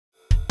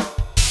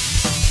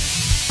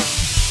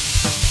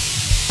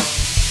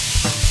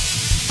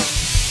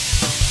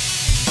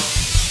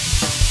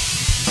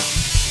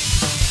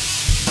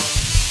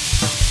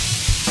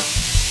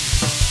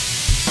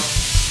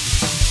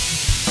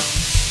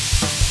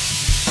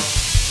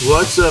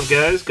What's up,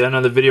 guys? Got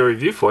another video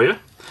review for you.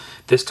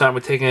 This time we're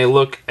taking a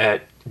look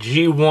at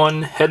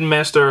G1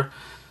 Headmaster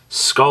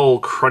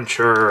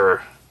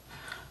Skullcruncher.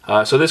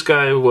 So this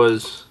guy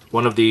was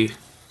one of the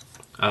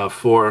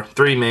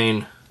three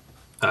main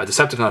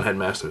Decepticon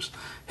Headmasters.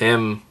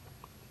 Him,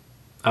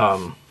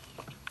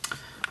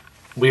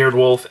 Weird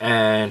Wolf,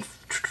 and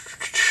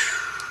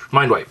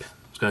Mindwipe.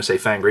 I was going to say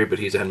Fangry, but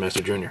he's a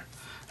Headmaster Junior.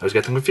 I was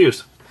getting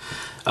confused.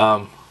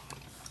 The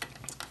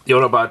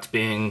Autobots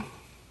being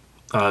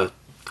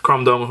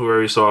Chrome Dome, who we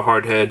already saw,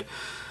 Hardhead,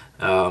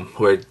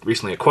 who I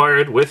recently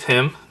acquired with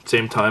him at the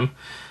same time.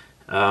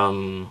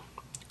 Chrome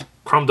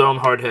Dome,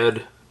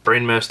 Hardhead,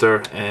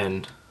 Brainmaster,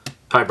 and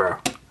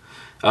Highbrow.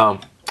 I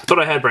thought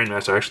I had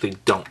Brainmaster, I actually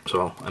don't,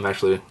 so I'm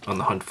actually on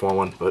the hunt for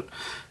one, but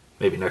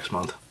maybe next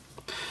month.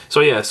 So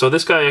yeah, so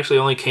this guy actually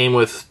only came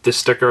with this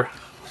sticker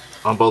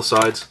on both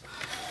sides.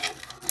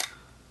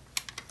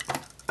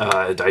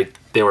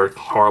 They were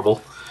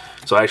horrible,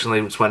 so I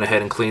actually just went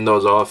ahead and cleaned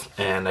those off,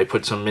 and I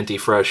put some minty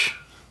fresh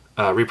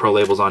repro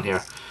labels on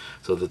here,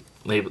 so the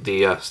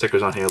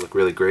stickers on here look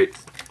really great.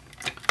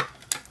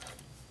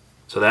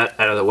 So that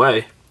out of the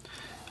way,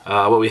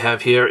 what we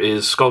have here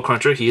is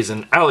Skullcruncher. He is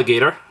an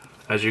alligator,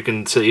 as you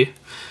can see.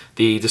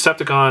 The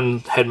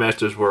Decepticon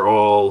Headmasters were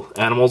all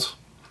animals.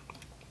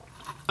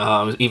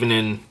 Even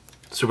in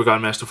Super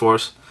God Master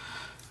Force,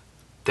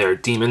 they're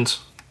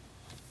demons,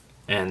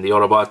 and the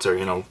Autobots are,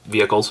 you know,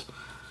 vehicles.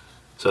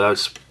 So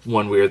that's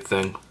one weird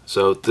thing.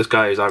 So this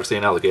guy is obviously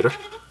an alligator.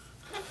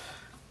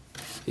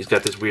 He's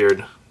got this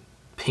weird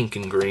pink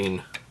and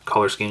green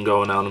color scheme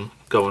going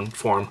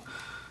for him.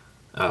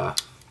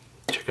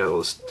 Check out all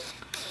this.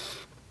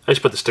 I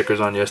just put the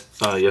stickers on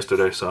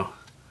yesterday, so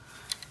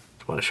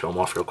just want to show them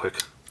off real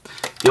quick.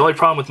 The only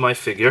problem with my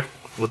figure,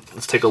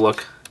 let's take a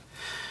look.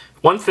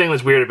 One thing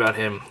that's weird about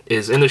him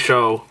is in the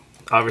show,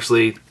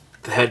 obviously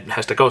the head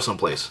has to go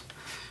someplace.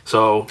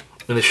 So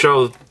in the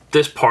show,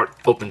 this part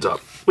opens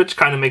up, which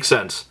kind of makes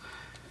sense.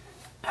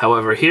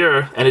 However,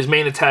 here, and his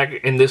main attack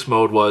in this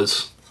mode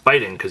was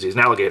biting, because he's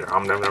an alligator.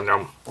 Nom, nom,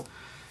 nom.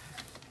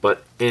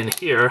 But in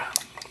here,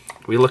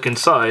 we look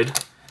inside,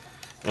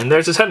 and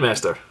there's his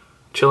Headmaster,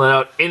 chilling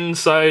out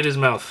inside his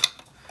mouth.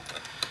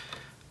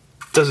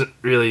 Doesn't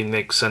really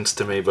make sense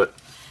to me, but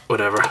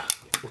whatever.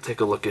 We'll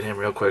take a look at him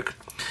real quick.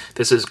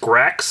 This is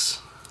Grax,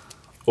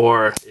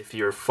 or if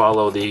you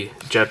follow the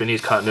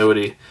Japanese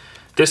continuity,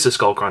 this is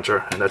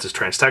Skullcruncher, and that's his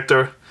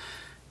Transtector.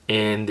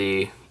 In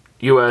the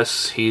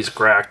US, he's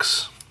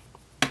Grax,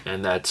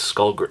 and that's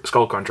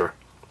Skullcruncher.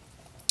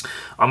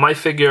 On my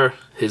figure,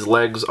 his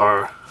legs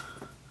are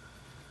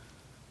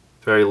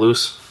very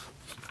loose,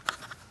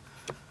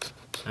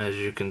 as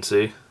you can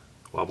see.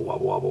 Wobble,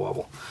 wobble, wobble,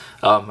 wobble.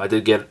 I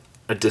did get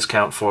a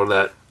discount for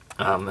that,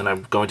 and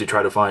I'm going to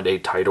try to find a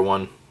tighter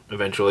one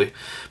eventually.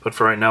 But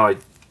for right now, I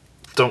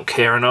don't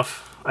care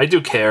enough. I do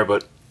care,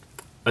 but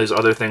there's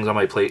other things on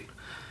my plate,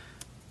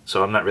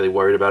 so I'm not really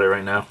worried about it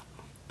right now.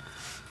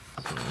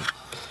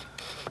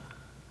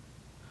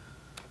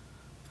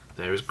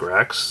 There's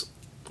Grax.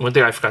 One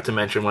thing I forgot to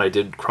mention when I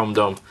did Chrome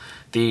Dome,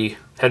 the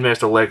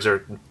Headmaster legs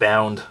are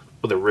bound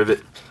with a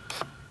rivet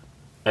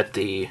at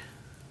the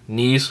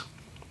knees.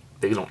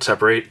 They don't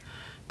separate.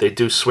 They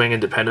do swing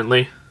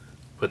independently,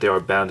 but they are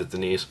bound at the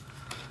knees.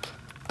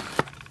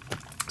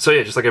 So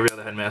yeah, just like every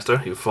other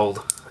Headmaster, you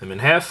fold him in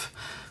half,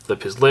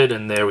 flip his lid,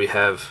 and there we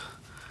have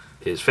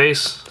his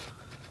face.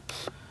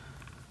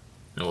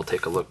 And we'll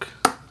take a look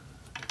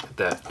at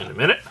that in a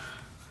minute.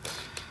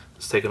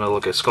 Let's take another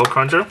look at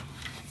Skullcruncher.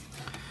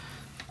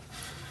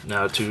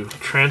 Now to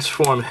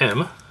transform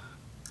him,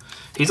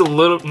 he's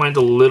mine's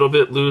a little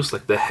bit loose,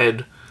 like the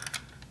head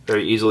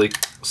very easily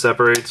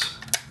separates,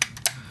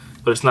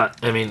 but it's not,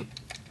 I mean,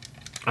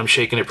 I'm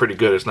shaking it pretty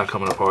good, it's not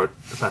coming apart,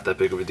 it's not that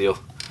big of a deal.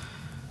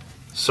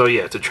 So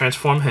yeah, to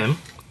transform him,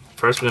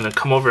 first we're going to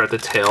come over at the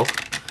tail,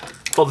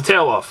 pull the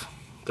tail off.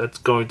 That's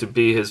going to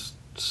be his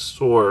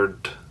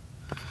sword,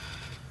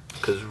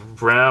 because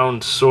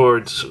round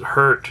swords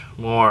hurt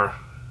more.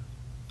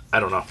 I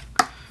don't know,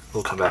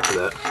 we'll come back to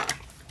that.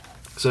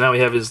 So now we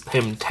have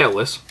him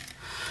tailless.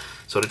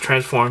 So to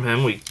transform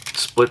him, we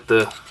split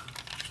the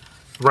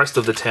rest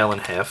of the tail in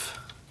half.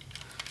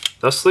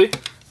 Thusly,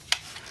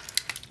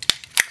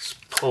 let's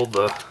pull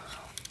the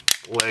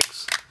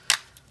legs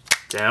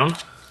down.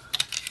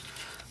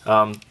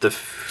 The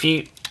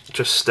feet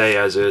just stay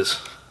as is.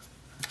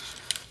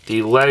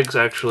 The legs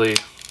actually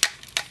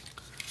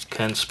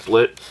can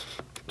split,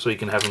 so you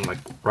can have them like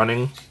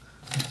running.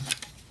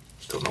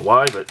 Don't know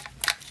why, but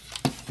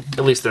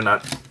at least they're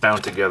not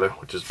bound together,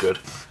 which is good.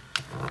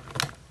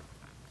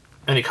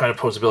 Any kind of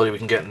posability we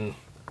can get in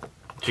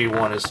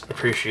G1 is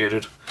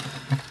appreciated.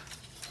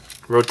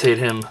 Rotate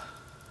him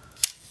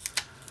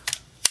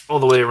all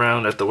the way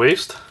around at the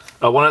waist.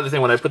 One other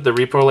thing, when I put the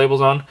repro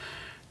labels on,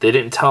 they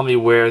didn't tell me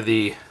where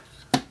there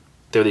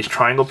were these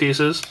triangle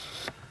pieces.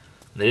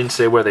 They didn't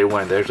say where they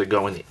went. They actually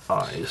go in the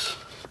eyes.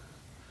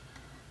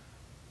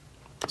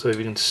 So if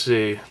you can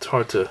see, it's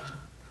hard to...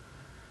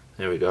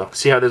 There we go.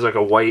 See how there's like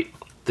a white...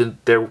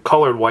 They're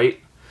colored white.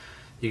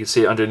 You can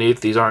see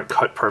underneath, these aren't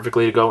cut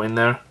perfectly to go in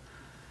there.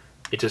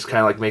 It just kind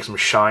of like makes them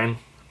shine.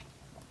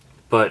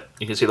 But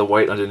you can see the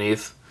white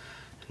underneath,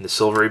 and the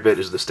silvery bit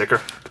is the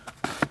sticker.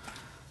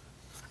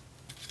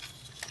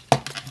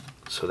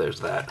 So there's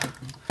that.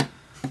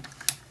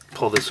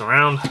 Pull this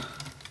around,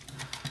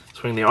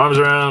 swing the arms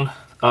around.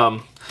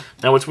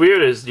 Now what's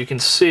weird is you can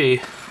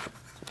see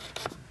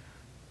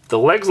the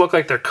legs look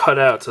like they're cut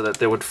out so that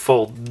they would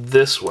fold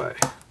this way.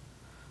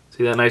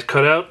 See that nice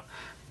cutout?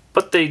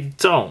 But they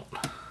don't.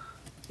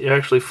 You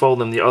actually fold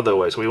them the other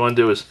way. So what you want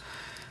to do is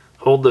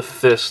hold the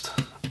fist.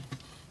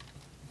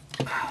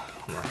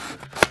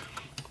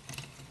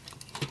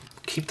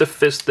 Keep the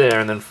fist there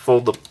and then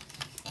fold the,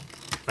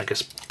 I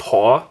guess,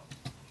 paw,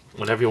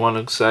 whatever you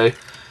want to say,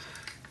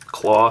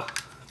 claw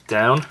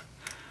down.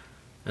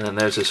 And then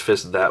there's his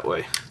fist that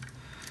way.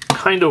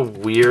 Kind of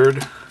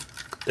weird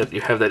that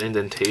you have that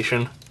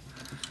indentation,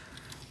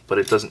 but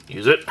it doesn't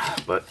use it,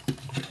 but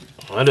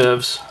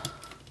whatevs.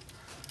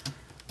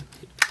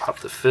 Pop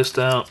the fist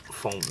out,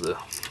 fold the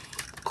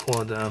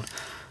claw down.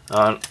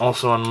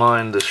 Also on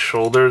mine, the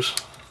shoulders,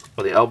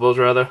 or the elbows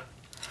rather,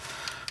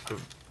 are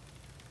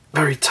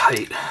very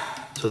tight.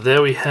 So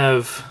there we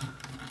have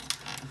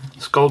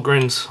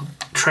Skullgrin's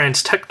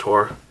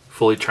Transtector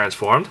fully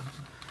transformed.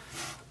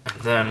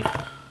 And then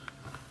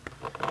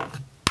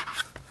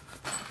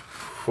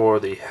for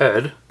the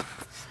head,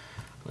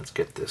 let's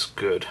get this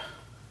good.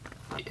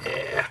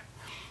 Yeah.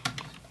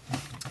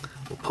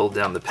 We'll pull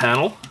down the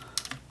panel.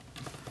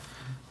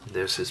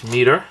 There's his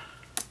meter.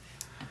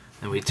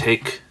 And we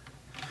take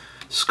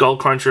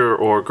Skullcruncher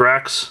or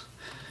Grax,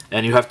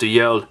 and you have to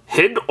yell,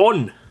 "Head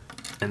on!"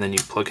 And then you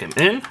plug him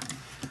in.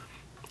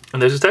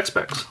 And there's his tech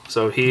specs.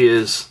 So he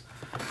is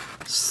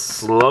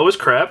slow as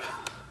crap,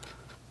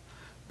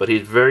 but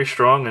he's very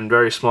strong and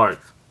very smart.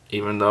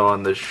 Even though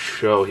on the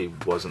show he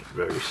wasn't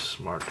very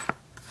smart.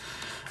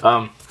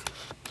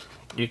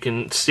 You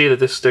can see that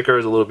this sticker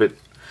is a little bit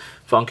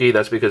funky.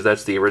 That's because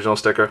that's the original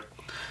sticker.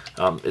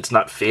 It's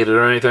not faded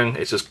or anything.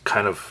 It just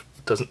kind of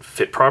doesn't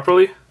fit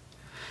properly.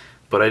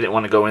 But I didn't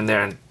want to go in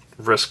there and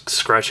risk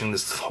scratching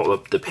this whole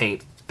up the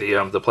paint,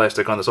 the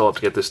plastic on this hole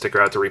to get this sticker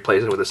out to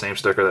replace it with the same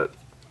sticker that,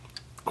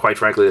 quite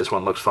frankly, this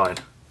one looks fine.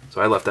 So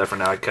I left that for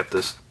now. I kept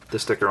this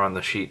sticker on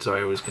the sheet so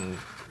I always can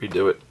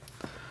redo it.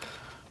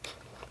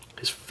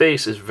 His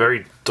face is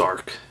very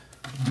dark.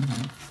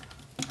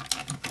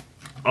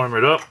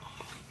 Armored up.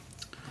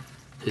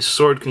 His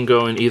sword can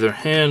go in either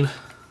hand.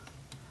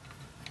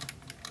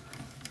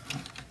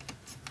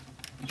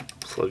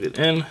 Plug it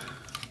in.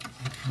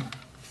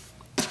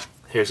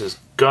 Here's his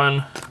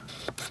gun.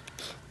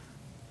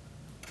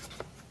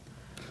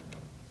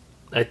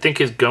 I think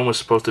his gun was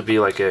supposed to be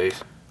like a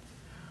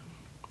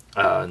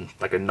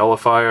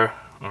nullifier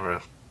or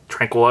a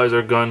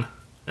tranquilizer gun,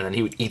 and then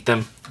he would eat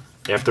them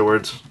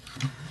afterwards.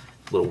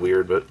 A little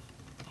weird, but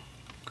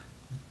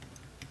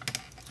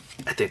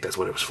I think that's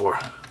what it was for.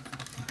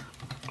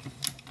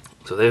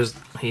 So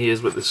he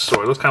is with this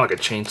sword. It looks kind of like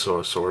a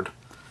chainsaw sword,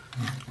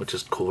 which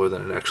is cooler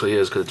than it actually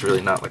is because it's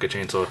really not like a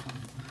chainsaw.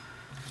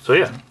 So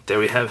yeah, there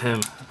we have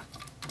him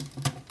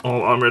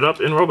all armored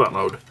up in robot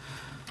mode.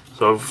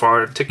 So for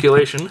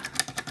articulation,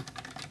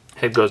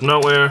 head goes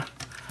nowhere,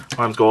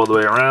 arms go all the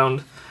way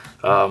around,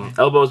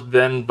 elbows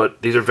bend,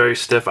 but these are very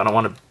stiff. I don't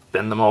want to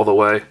bend them all the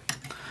way,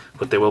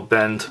 but they will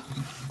bend.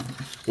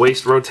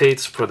 Waist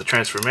rotates for the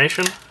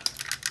transformation.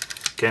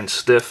 Again,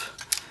 stiff.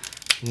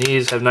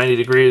 Knees have 90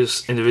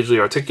 degrees individually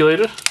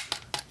articulated.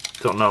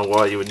 Don't know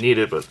why you would need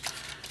it, but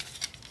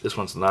this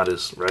one's not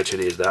as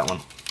ratchety as that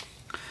one.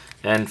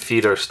 And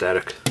feet are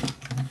static.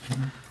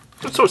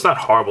 So it's not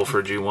horrible for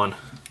a G1.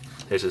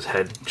 There's his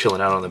head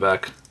chilling out on the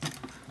back.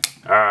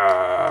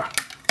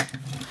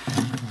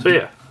 So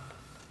yeah,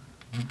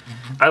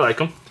 I like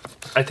him.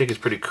 I think he's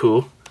pretty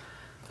cool.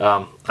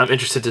 I'm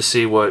interested to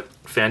see what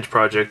Fans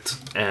Project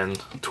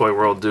and Toy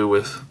World do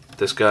with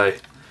this guy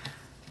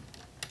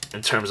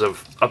in terms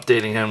of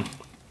updating him,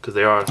 because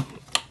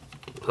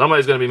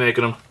somebody's going to be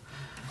making him.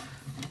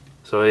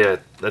 So yeah,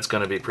 that's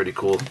going to be pretty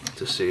cool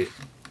to see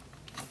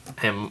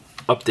him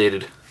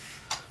updated.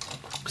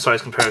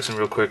 Size comparison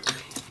real quick.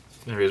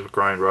 Here he is with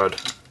Grind Rod.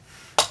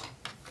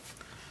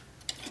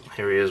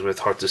 Here he is with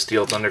Hearts of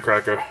Steel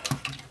Thundercracker.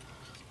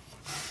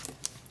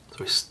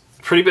 So he's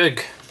pretty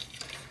big.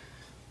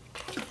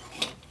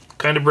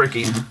 Kind of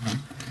bricky,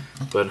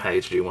 but hey,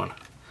 it's G1.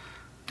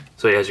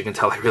 So yeah, as you can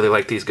tell, I really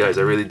like these guys.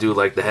 I really do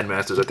like the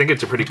Headmasters. I think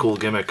it's a pretty cool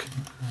gimmick,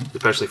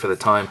 especially for the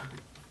time.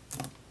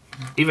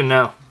 Even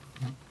now,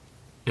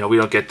 you know, we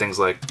don't get things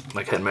like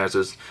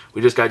Headmasters.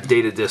 We just got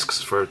data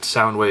discs for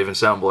Soundwave and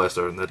Sound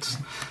Blaster, and that's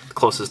the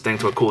closest thing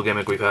to a cool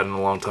gimmick we've had in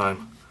a long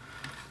time.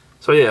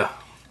 So yeah,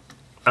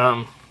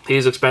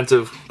 he's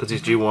expensive because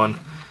he's G1.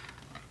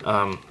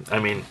 I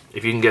mean,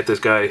 if you can get this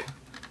guy,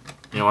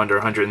 you know, under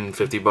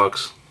 150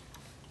 bucks,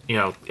 you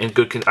know, in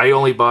good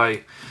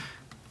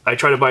I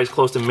try to buy as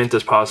close to mint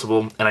as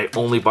possible, and I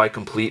only buy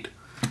complete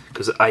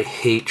because I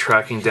hate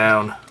tracking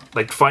down.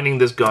 Like, finding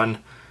this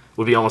gun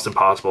would be almost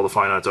impossible to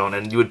find on its own,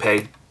 and you would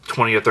pay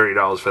 $20 or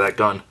 $30 for that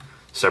gun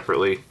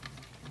separately.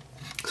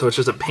 So it's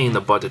just a pain in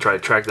the butt to try to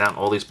track down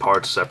all these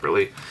parts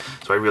separately.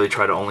 So I really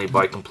try to only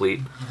buy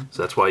complete.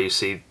 So that's why you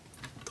see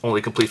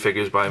only complete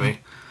figures by me.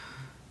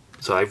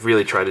 So I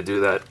really try to do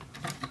that.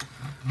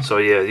 So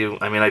yeah, you're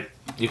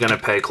gonna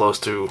pay close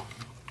to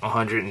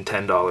 $110,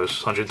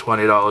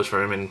 $120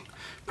 for him in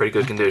pretty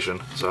good condition.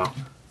 So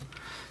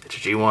it's a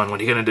G1. What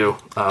are you gonna do?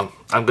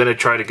 I'm gonna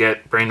try to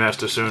get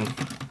Brainmaster soon,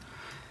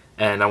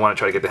 and I want to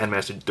try to get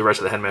the rest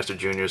of the Headmaster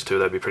Juniors too.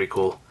 That'd be pretty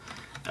cool.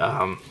 Then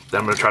I'm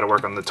gonna try to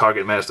work on the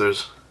Target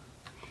Masters,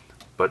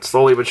 but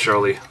slowly but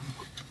surely.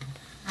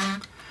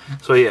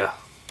 So yeah,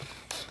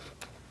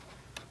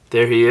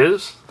 there he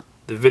is,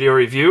 the video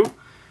review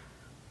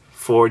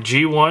for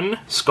G1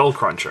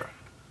 Skullcruncher.